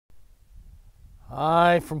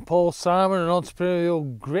Hi, from Paul Simon and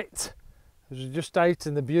Entrepreneurial Grit. As we're just out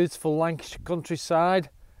in the beautiful Lancashire countryside,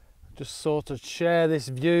 just thought I'd share this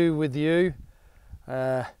view with you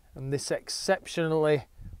and this exceptionally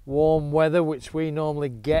warm weather which we normally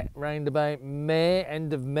get round about May,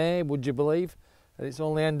 end of May, would you believe? And it's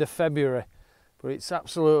only end of February, but it's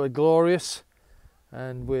absolutely glorious.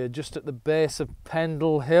 And we're just at the base of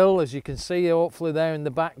Pendle Hill, as you can see hopefully there in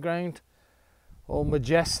the background, all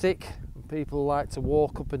majestic. People like to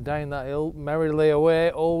walk up and down that hill merrily away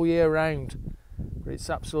all year round, but it's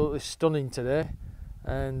absolutely stunning today.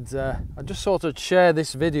 And I just thought I'd share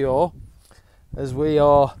this video as we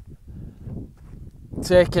are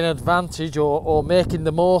taking advantage or making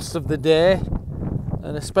the most of the day,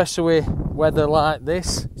 and especially weather like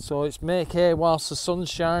this. So it's make hay whilst the sun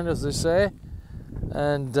shines, as they say.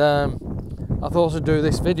 And I thought I'd do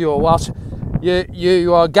this video whilst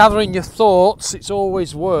you are gathering your thoughts. It's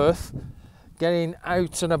always worth getting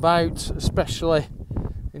out and about, especially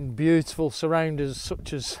in beautiful surroundings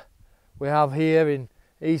such as we have here in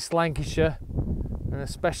East Lancashire, and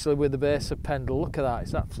especially with the base of Pendle. Look at that,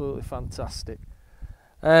 it's absolutely fantastic.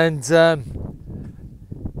 And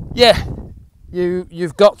yeah,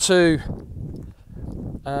 you've got to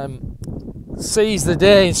seize the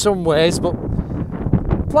day in some ways, but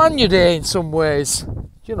plan your day in some ways.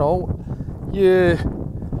 You know,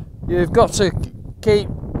 you've got to keep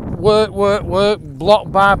work,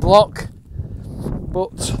 block by block,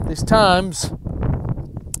 but there's times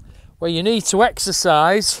where you need to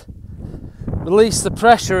exercise, release the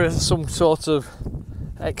pressure of some sort of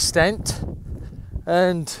extent.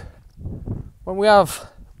 And when we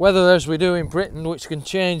have weather as we do in Britain, which can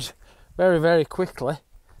change very, very quickly,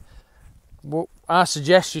 I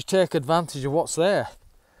suggest you take advantage of what's there,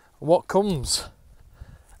 what comes.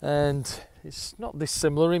 And it's not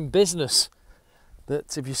dissimilar in business,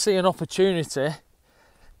 that if you see an opportunity,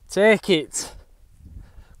 take it,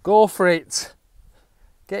 go for it,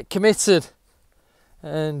 get committed.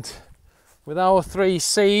 And with our 3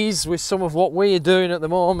 C's, with some of what we are doing at the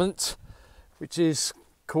moment, which is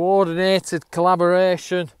coordinated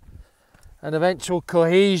collaboration and eventual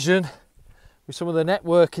cohesion, with some of the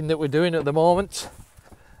networking that we're doing at the moment,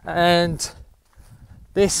 and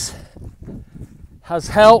this has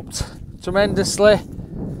helped tremendously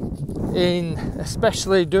in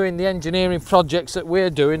especially doing the engineering projects that we're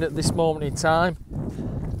doing at this moment in time.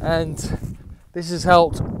 And this has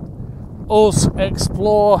helped us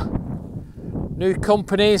explore new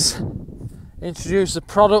companies, introduce the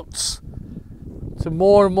products to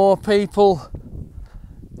more and more people.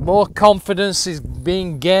 More confidence is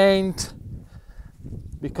being gained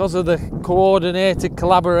because of the coordinated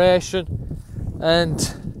collaboration, and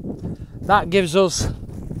that gives us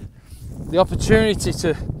the opportunity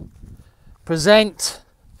to present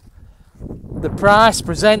the price,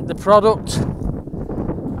 present the product,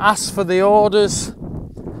 ask for the orders,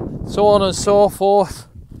 so on and so forth,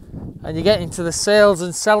 and you get into the sales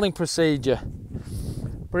and selling procedure.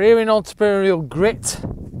 But here in Entrepreneurial Grit,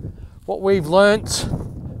 what we've learnt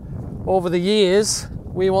over the years,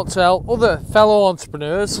 we want to help other fellow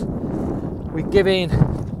entrepreneurs with giving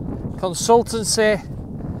consultancy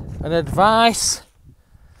and advice.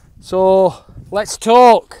 So let's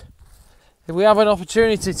talk. If we have an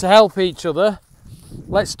opportunity to help each other,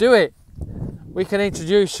 let's do it. We can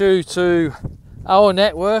introduce you to our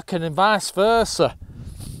network and vice versa.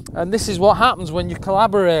 And this is what happens when you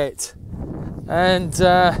collaborate. And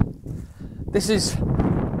this is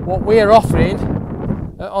what we are offering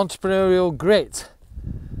at Entrepreneurial Grit.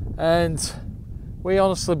 And we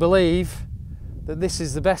honestly believe that this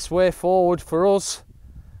is the best way forward for us.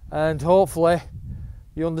 And hopefully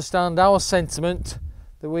you understand our sentiment,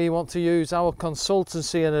 that we want to use our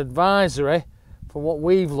consultancy and advisory for what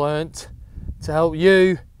we've learnt to help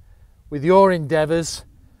you with your endeavours,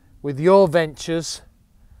 with your ventures.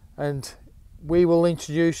 And we will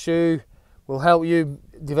introduce you, we'll help you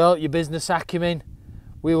develop your business acumen,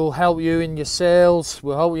 we will help you in your sales,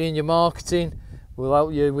 we'll help you in your marketing, we'll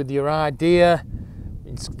help you with your idea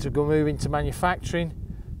to go move into manufacturing.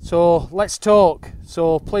 So let's talk.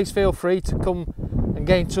 So please feel free to come and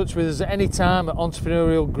get in touch with us at any time at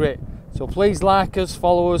Entrepreneurial Grit. So please like us,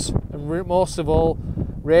 follow us, and most of all,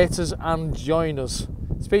 rate us and join us.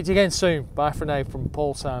 Speak to you again soon. Bye for now from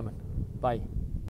Paul Simon. Bye.